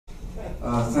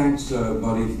Thanks,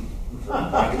 buddy.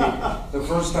 The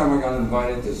first time I got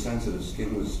invited to Sensitive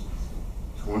Skin was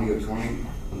 20 or 20,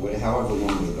 however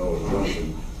long ago it was.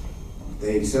 And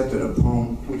they accepted a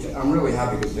poem, which I'm really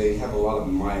happy because they have a lot of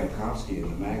Mayakovsky in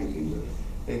the magazine. But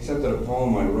they accepted a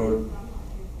poem I wrote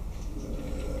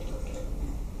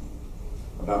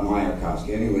about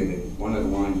Mayakovsky. Anyway, one of the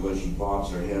lines was she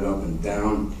bobs her head up and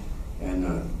down,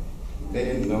 and they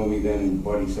didn't know me then, and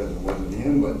Buddy said it wasn't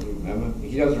him, but remember?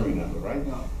 He doesn't remember, right?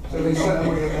 No. So they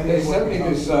sent me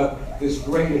this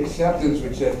great acceptance,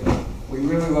 which said, we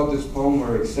really love this poem,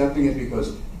 we're accepting it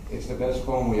because it's the best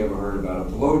poem we ever heard about a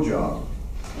blowjob.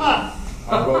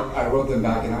 I wrote them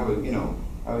back, and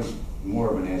I was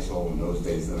more of an asshole in those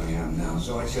days than I am now.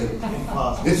 So I said,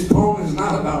 this poem is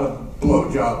not about a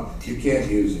blowjob, you can't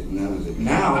use it, and that was it.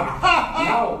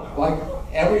 Now, like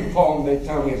every poem they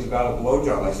tell me is about a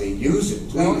blowjob, I say, use it,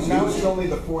 please. Now it's only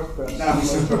the fourth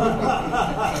best.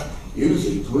 Use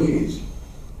it, please.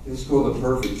 It's called The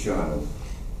Perfect Child.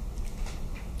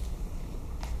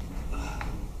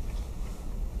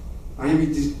 I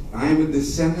am a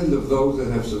descendant of those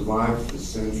that have survived for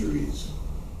centuries,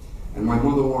 and my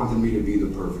mother wanted me to be the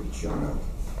perfect child.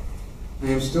 I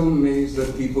am still amazed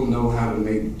that people know how to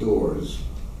make doors.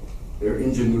 Their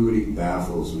ingenuity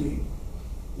baffles me.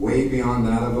 Way beyond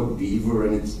that of a beaver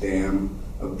and its dam,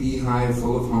 a beehive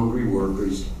full of hungry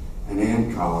workers, an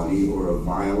ant colony, or a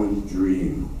violent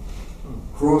dream.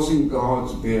 Crossing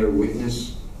God's bare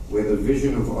witness where the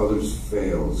vision of others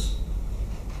fails.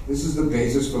 This is the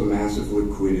basis for massive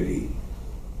liquidity,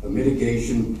 a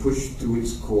mitigation pushed to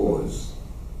its cause.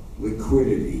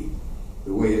 Liquidity,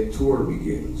 the way a tour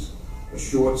begins, a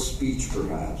short speech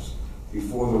perhaps,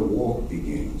 before the walk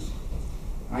begins.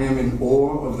 I am in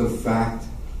awe of the fact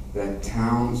that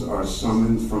towns are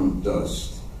summoned from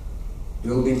dust,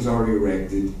 buildings are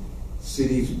erected,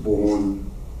 cities born,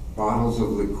 bottles of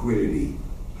liquidity,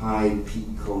 high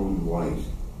peak cone light.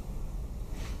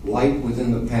 Light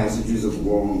within the passages of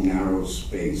long, narrow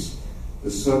space, the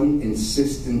sudden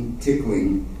insistent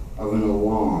tickling of an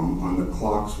alarm on the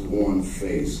clock's worn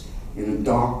face, in a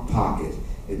dark pocket.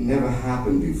 It never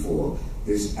happened before,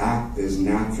 this act as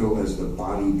natural as the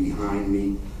body behind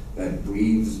me that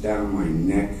breathes down my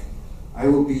neck. I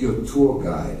will be your tour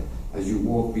guide as you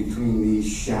walk between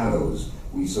these shadows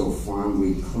we so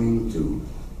fondly cling to,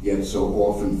 yet so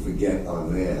often forget are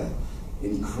there.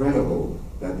 Incredible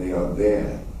that they are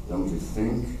there, don't you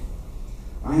think?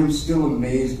 I am still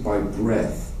amazed by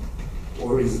breath,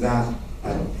 or is that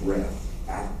at breath,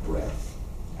 at breath,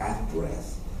 at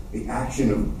breath? The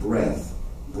action of breath,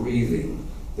 breathing,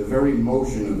 the very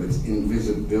motion of its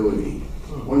invisibility.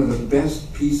 One of the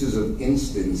best pieces of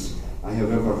instance I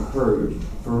have ever heard.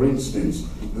 For instance,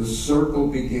 the circle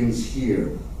begins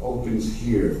here, opens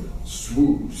here,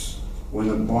 swoops, when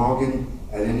a bargain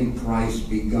at any price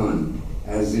begun,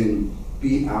 as in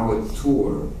be our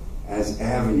tour, as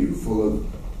avenue full of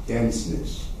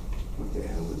denseness. What the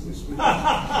hell is this?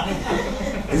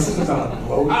 This is about a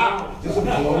blowjob? This is a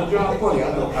blowjob? Buddy, I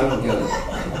don't get it.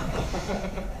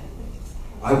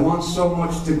 I want so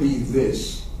much to be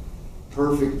this,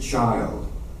 perfect child.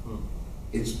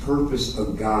 Its purpose a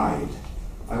guide.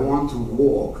 I want to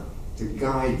walk, to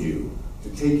guide you, to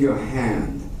take your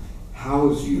hand,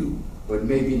 house you, but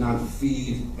maybe not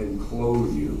feed and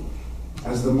clothe you.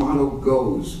 As the motto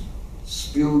goes,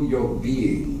 spill your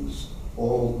beings,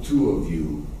 all two of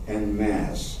you, en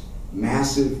masse,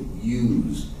 massive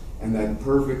yous, and that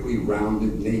perfectly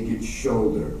rounded naked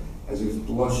shoulder, as if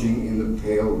blushing in the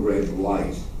pale red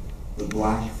light, the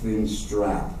black thin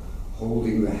strap,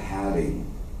 holding the hatting,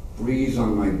 breeze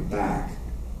on my back,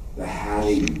 the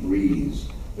hatting breeze,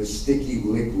 the sticky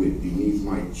liquid beneath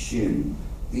my chin,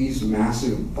 these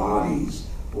massive bodies,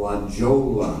 la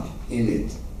jola in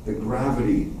it, the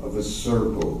gravity of a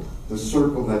circle, the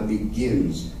circle that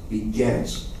begins,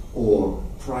 begets, or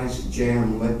price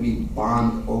jam, let me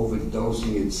bond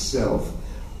overdosing itself,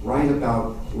 right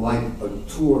about like a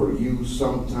tour you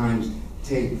sometimes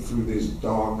take through this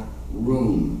dark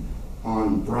room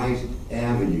on Bright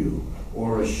Avenue,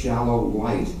 or a shallow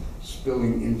light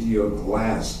spilling into your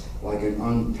glass like an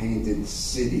unpainted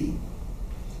city.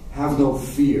 Have no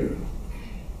fear.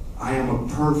 I am a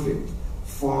perfect,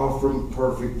 far from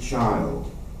perfect child.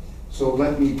 So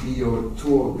let me be your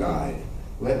tour guide.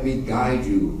 Let me guide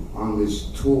you on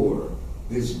this tour,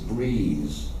 this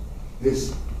breeze, a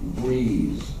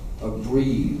breeze, a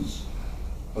breeze.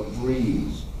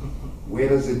 Where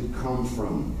does it come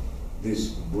from, this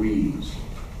breeze?